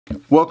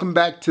Welcome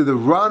back to the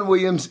Ron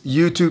Williams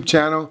YouTube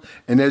channel.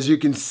 And as you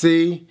can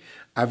see,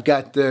 I've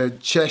got the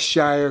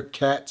Cheshire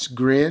Cat's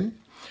grin.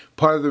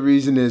 Part of the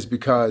reason is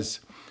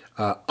because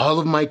all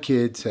of my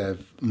kids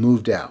have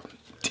moved out.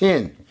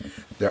 10.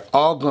 They're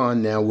all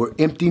gone now. We're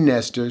empty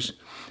nesters.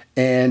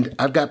 And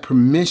I've got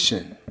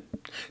permission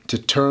to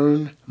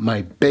turn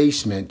my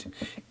basement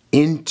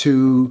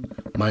into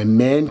my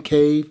man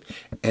cave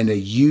and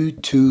a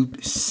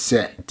YouTube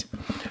set.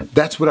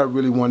 That's what I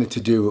really wanted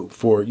to do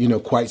for,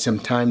 quite some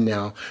time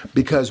now,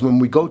 because when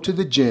we go to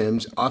the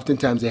gyms,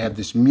 oftentimes they have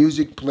this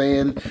music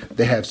playing,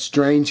 they have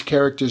strange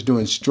characters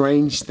doing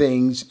strange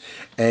things,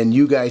 and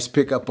you guys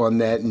pick up on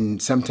that,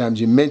 and sometimes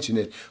you mention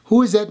it.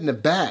 Who is that in the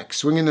back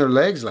swinging their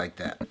legs like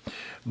that?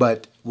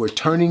 But we're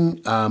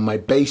turning my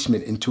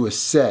basement into a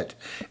set,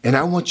 and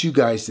I want you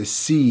guys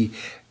to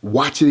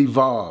watch it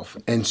evolve.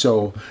 And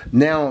so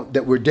now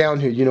that we're down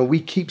here, we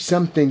keep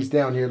some things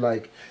down here,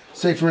 like,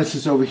 say for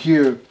instance over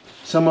here,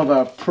 some of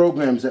our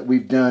programs that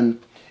we've done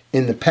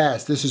in the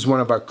past. This is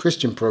one of our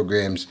Christian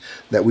programs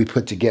that we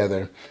put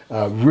together.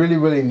 Really,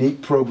 really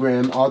neat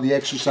program. All the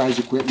exercise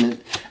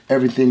equipment,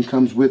 everything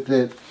comes with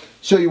it.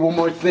 Show you one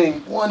more thing.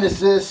 One is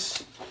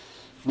this,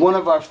 one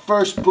of our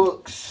first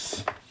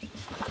books.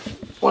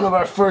 One of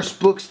our first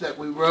books that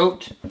we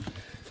wrote,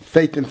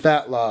 Faith and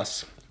Fat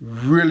Loss.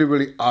 Really,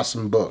 really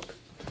awesome book.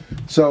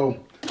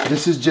 So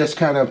this is just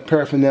kind of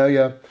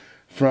paraphernalia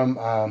from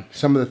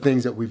some of the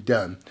things that we've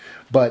done.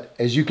 But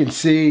as you can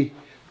see,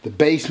 the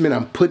basement,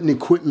 I'm putting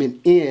equipment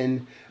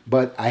in,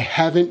 but I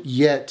haven't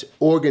yet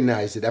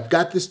organized it. I've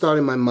got this thought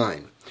in my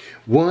mind.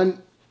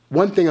 One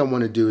thing I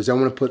want to do is I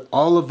want to put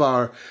all of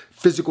our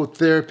physical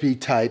therapy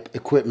type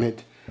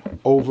equipment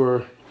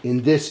over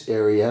in this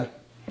area.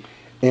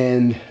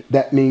 And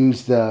that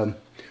means the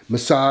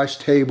massage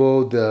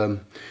table, the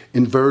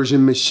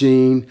inversion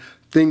machine,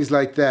 things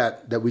like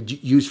that we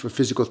use for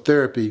physical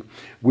therapy.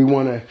 We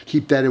want to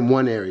keep that in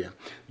one area.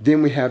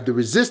 Then we have the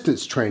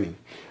resistance training.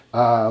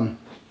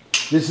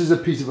 This is a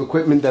piece of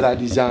equipment that I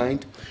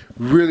designed.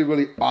 Really,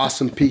 really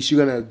awesome piece.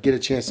 You're going to get a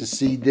chance to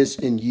see this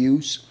in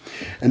use.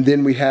 And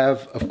then we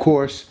have, of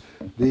course,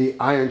 the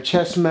Iron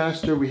Chest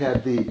Master. We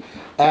have the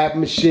ab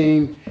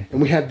machine.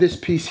 And we have this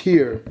piece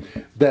here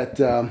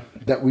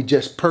that we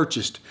just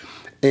purchased.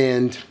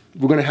 And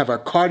we're going to have our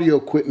cardio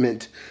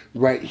equipment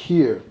right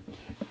here.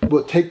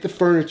 We'll take the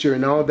furniture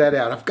and all that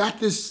out. I've got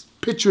this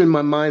picture in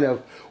my mind of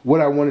what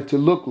I want it to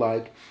look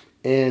like,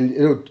 and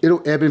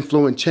it'll ebb and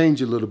flow and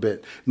change a little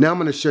bit. Now I'm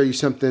going to show you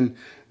something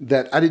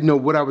that I didn't know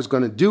what I was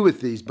going to do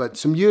with these, but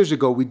some years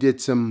ago we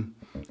did some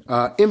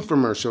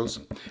infomercials,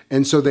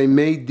 and so they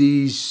made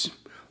these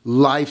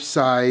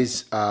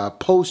life-size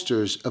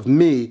posters of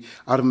me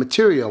out of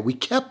material. We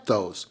kept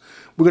those.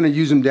 We're going to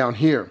use them down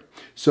here.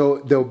 So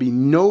there'll be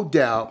no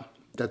doubt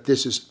that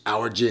this is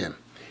our gym.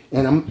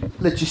 And I'm going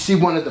to let you see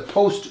one of the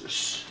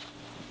posters.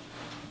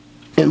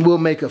 And we'll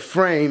make a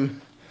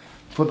frame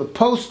for the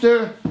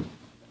poster.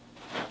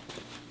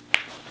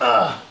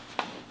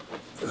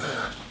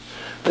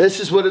 This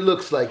is what it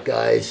looks like,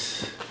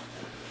 guys.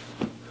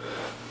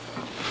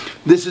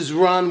 This is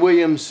Ron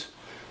Williams,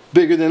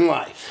 Bigger Than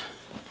Life.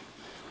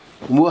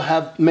 And we'll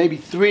have maybe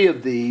 3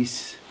 of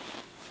these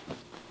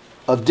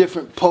of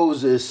different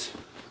poses.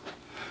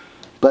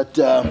 But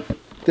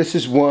this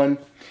is one.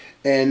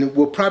 And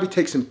we'll probably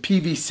take some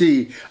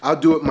PVC. I'll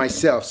do it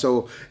myself,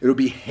 so it'll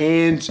be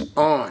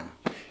hands-on.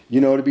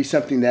 It'll be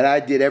something that I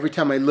did. Every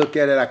time I look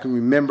at it, I can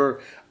remember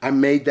I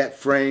made that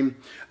frame.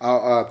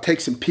 I'll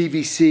take some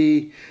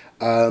PVC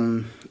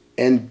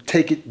and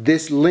take it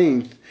this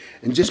length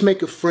and just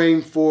make a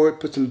frame for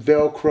it. Put some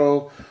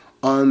Velcro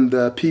on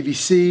the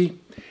PVC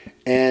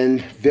and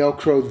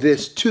Velcro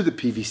this to the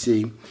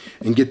PVC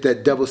and get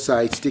that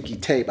double-sided sticky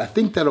tape. I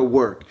think that'll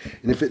work.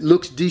 And if it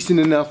looks decent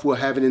enough, we'll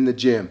have it in the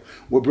gym.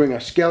 We'll bring our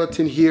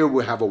skeleton here,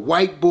 we'll have a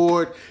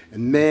whiteboard,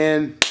 and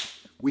man,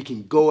 we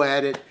can go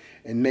at it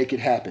and make it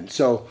happen.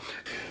 So,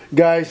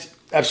 guys,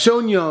 I've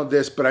shown you all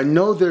this, but I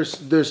know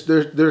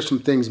there's some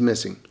things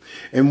missing.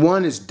 And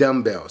one is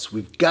dumbbells.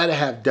 We've got to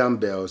have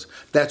dumbbells.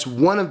 That's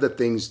one of the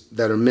things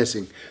that are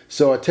missing.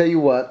 So I tell you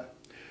what,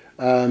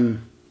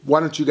 why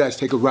don't you guys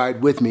take a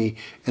ride with me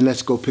and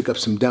let's go pick up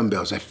some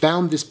dumbbells. I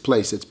found this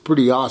place. It's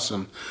pretty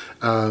awesome.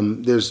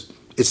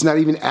 It's not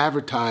even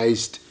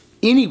advertised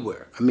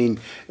anywhere. I mean,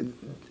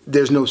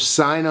 there's no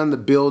sign on the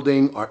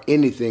building or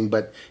anything,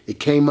 but it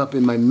came up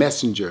in my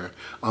messenger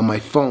on my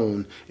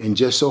phone, and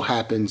just so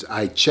happens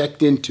I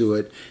checked into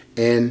it,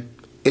 and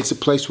it's a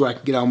place where I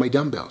can get all my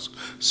dumbbells.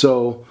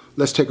 So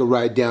let's take a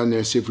ride down there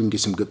and see if we can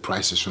get some good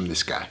prices from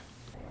this guy.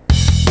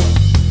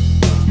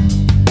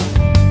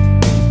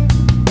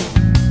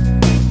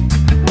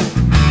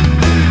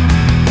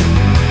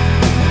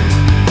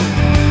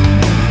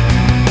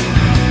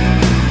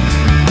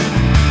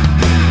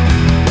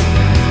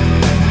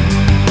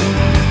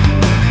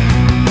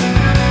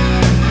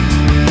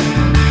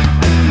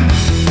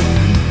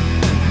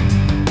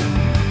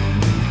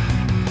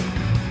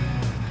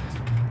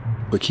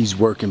 Look, he's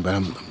working,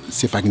 but let's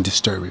see if I can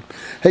disturb him.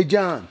 Hey,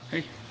 John.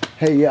 Hey.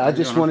 Hey, yeah, I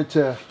just wanted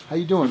to. How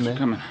you doing, man?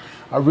 Coming.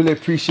 I really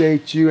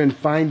appreciate you and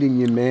finding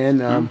you,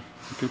 man.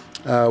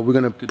 We're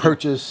gonna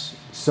purchase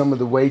some of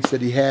the weights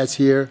that he has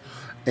here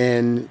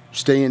and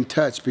stay in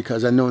touch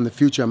because I know in the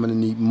future I'm gonna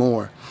need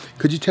more.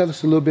 Could you tell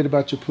us a little bit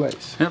about your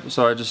place? Yep,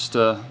 so I just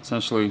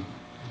essentially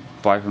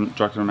buy from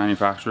direct from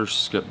manufacturers,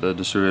 skip the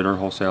distributor,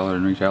 wholesaler,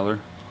 and retailer,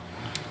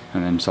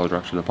 and then sell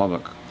direct to the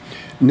public.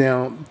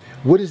 Now,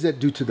 what does that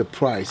do to the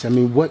price? I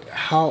mean,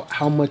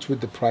 how much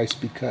would the price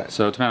be cut?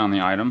 So depending on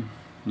the item,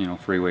 you know,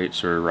 free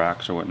weights or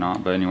racks or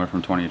whatnot, but anywhere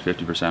from 20 to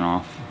 50%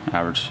 off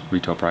average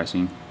retail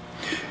pricing.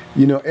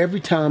 You know,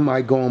 every time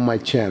I go on my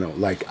channel,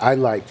 like I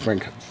like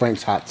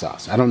Frank's hot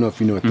sauce. I don't know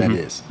if you know what that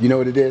is. You know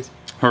what it is?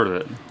 Heard of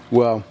it.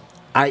 Well,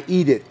 I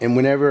eat it, and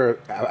whenever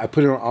I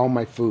put it on all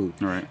my food,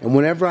 right. And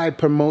whenever I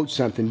promote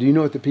something, do you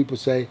know what the people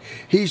say?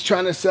 He's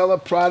trying to sell a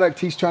product.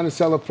 He's trying to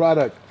sell a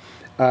product.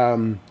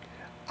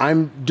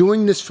 I'm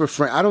doing this for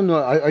Frank. I don't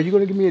know. Are you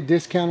going to give me a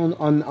discount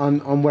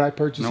on what I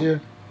purchase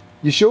here?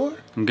 You sure?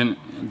 I'm going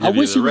to give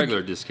you a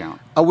regular discount.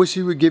 I wish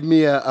you would give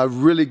me a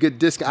really good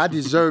discount. I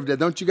deserve that.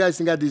 Don't you guys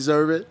think I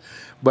deserve it?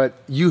 But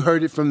you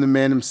heard it from the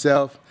man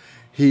himself.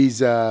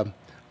 He's, I'm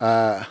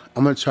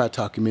going to try to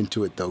talk him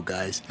into it though,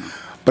 guys.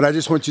 But I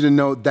just want you to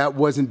know that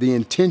wasn't the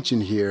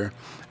intention here.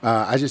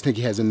 I just think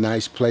he has a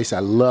nice place. I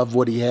love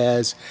what he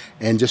has,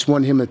 and just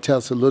want him to tell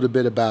us a little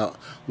bit about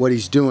what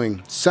he's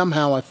doing.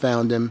 Somehow I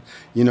found him,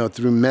 you know,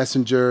 through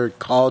Messenger,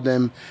 called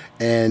him,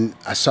 and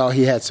I saw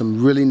he had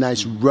some really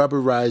nice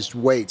rubberized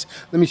weights.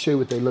 Let me show you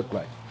what they look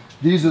like.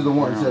 These are the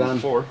ones that I'm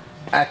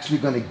actually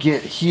going to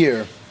get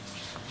here.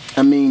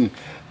 I mean,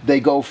 they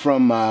go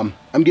from, I'm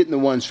getting the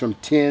ones from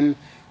 10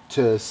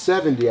 to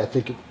 70, I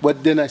think.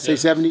 What didn't I say,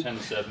 70? 10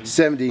 to 70.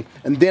 70.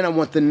 And then I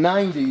want the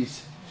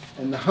 90s.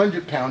 And the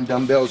 100-pound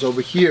dumbbells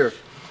over here.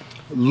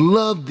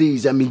 Love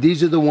these. I mean,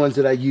 these are the ones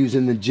that I use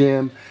in the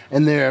gym,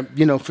 and they're,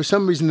 you know, for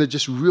some reason they're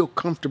just real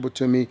comfortable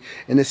to me.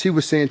 And as he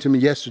was saying to me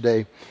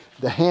yesterday,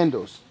 the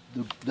handles,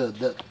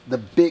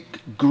 the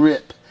big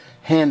grip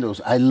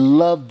handles, I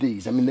love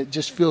these. I mean, it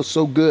just feels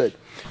so good.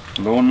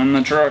 Going in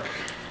the truck.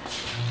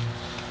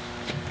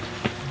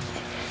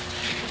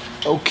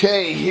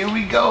 Okay, here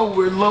we go.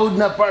 We're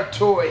loading up our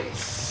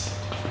toys.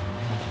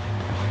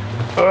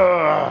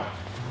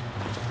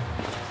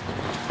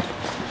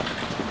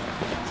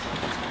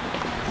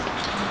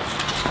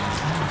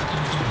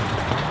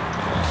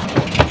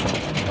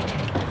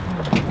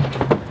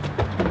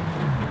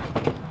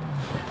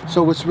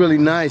 So what's really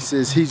nice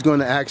is he's going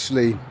to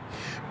actually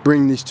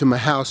bring these to my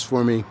house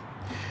for me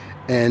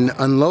and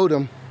unload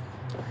them.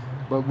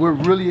 But we're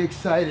really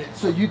excited.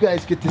 So you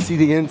guys get to see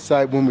the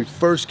inside when we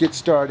first get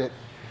started.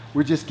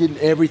 We're just getting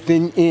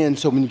everything in,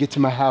 so when you get to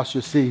my house,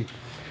 you'll see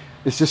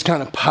it's just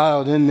kind of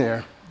piled in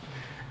there.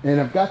 And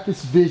I've got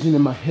this vision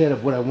in my head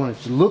of what I want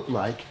it to look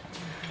like.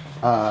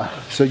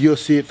 So you'll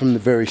see it from the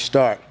very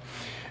start.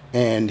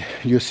 And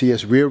you'll see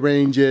us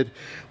rearrange it.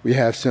 We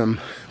have some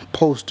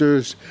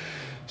posters,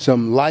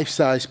 some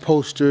life-size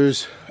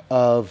posters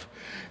of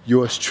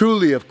yours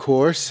truly, of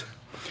course.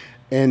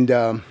 And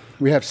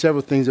we have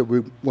several things that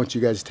we want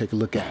you guys to take a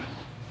look at.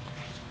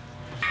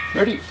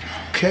 Ready?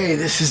 Okay,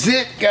 this is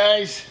it,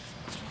 guys.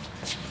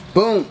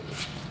 Boom.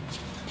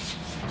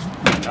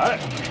 Got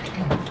it.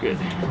 Good.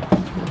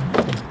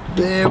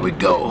 There we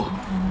go.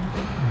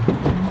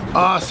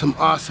 Awesome,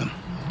 awesome.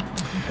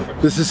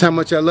 This is how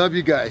much I love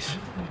you guys.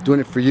 Doing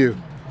it for you.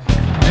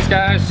 Thanks,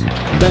 guys.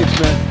 Thanks,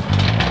 man.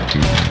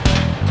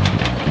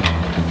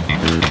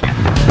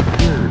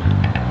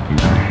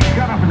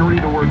 Shut up and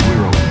read the word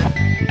zero.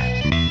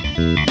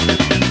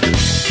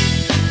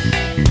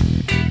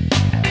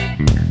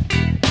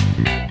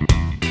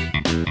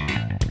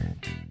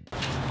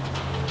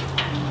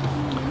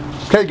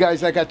 Okay,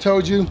 guys, like I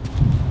told you,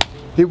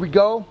 here we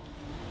go.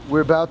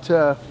 We're about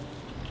to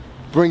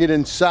bring it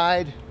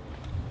inside,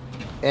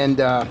 and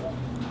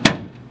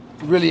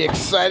really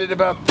excited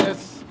about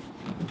this.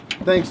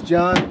 Thanks,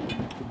 John,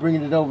 for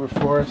bringing it over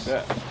for us.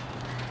 Yeah.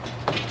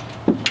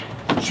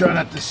 Try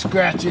not to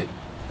scratch it.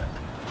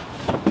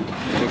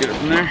 We'll get it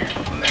from there.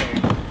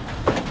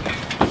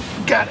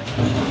 Got it.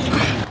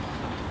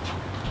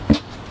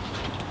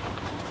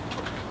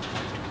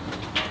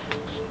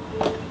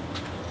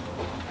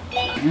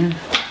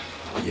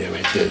 Yeah,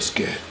 right there's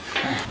good.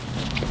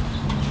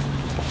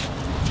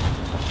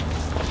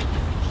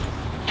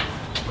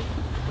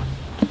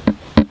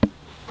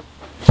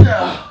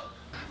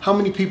 How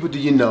many people do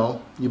you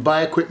know, you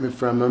buy equipment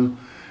from them,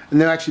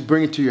 and they'll actually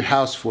bring it to your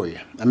house for you?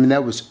 I mean,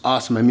 that was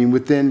awesome. I mean,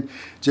 within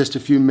just a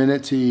few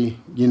minutes, he,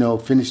 you know,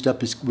 finished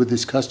up with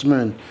his customer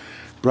and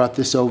brought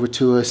this over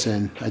to us,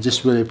 and I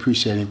just really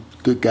appreciate him.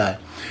 Good guy.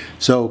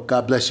 So,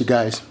 God bless you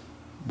guys.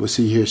 We'll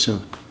see you here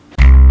soon.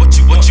 What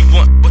you want,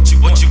 what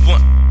you want.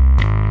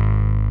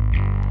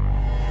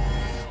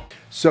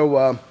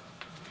 So,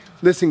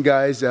 listen,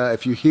 guys,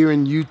 if you're here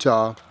in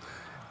Utah,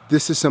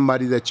 this is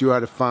somebody that you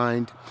ought to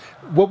find.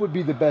 What would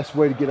be the best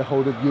way to get a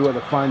hold of you or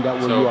to find out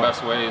where you are? So the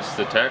best way is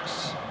to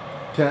text.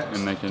 Text.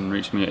 And they can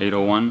reach me at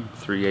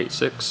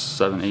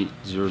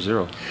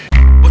 801-386-7800.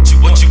 What you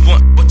want,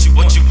 what you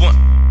want.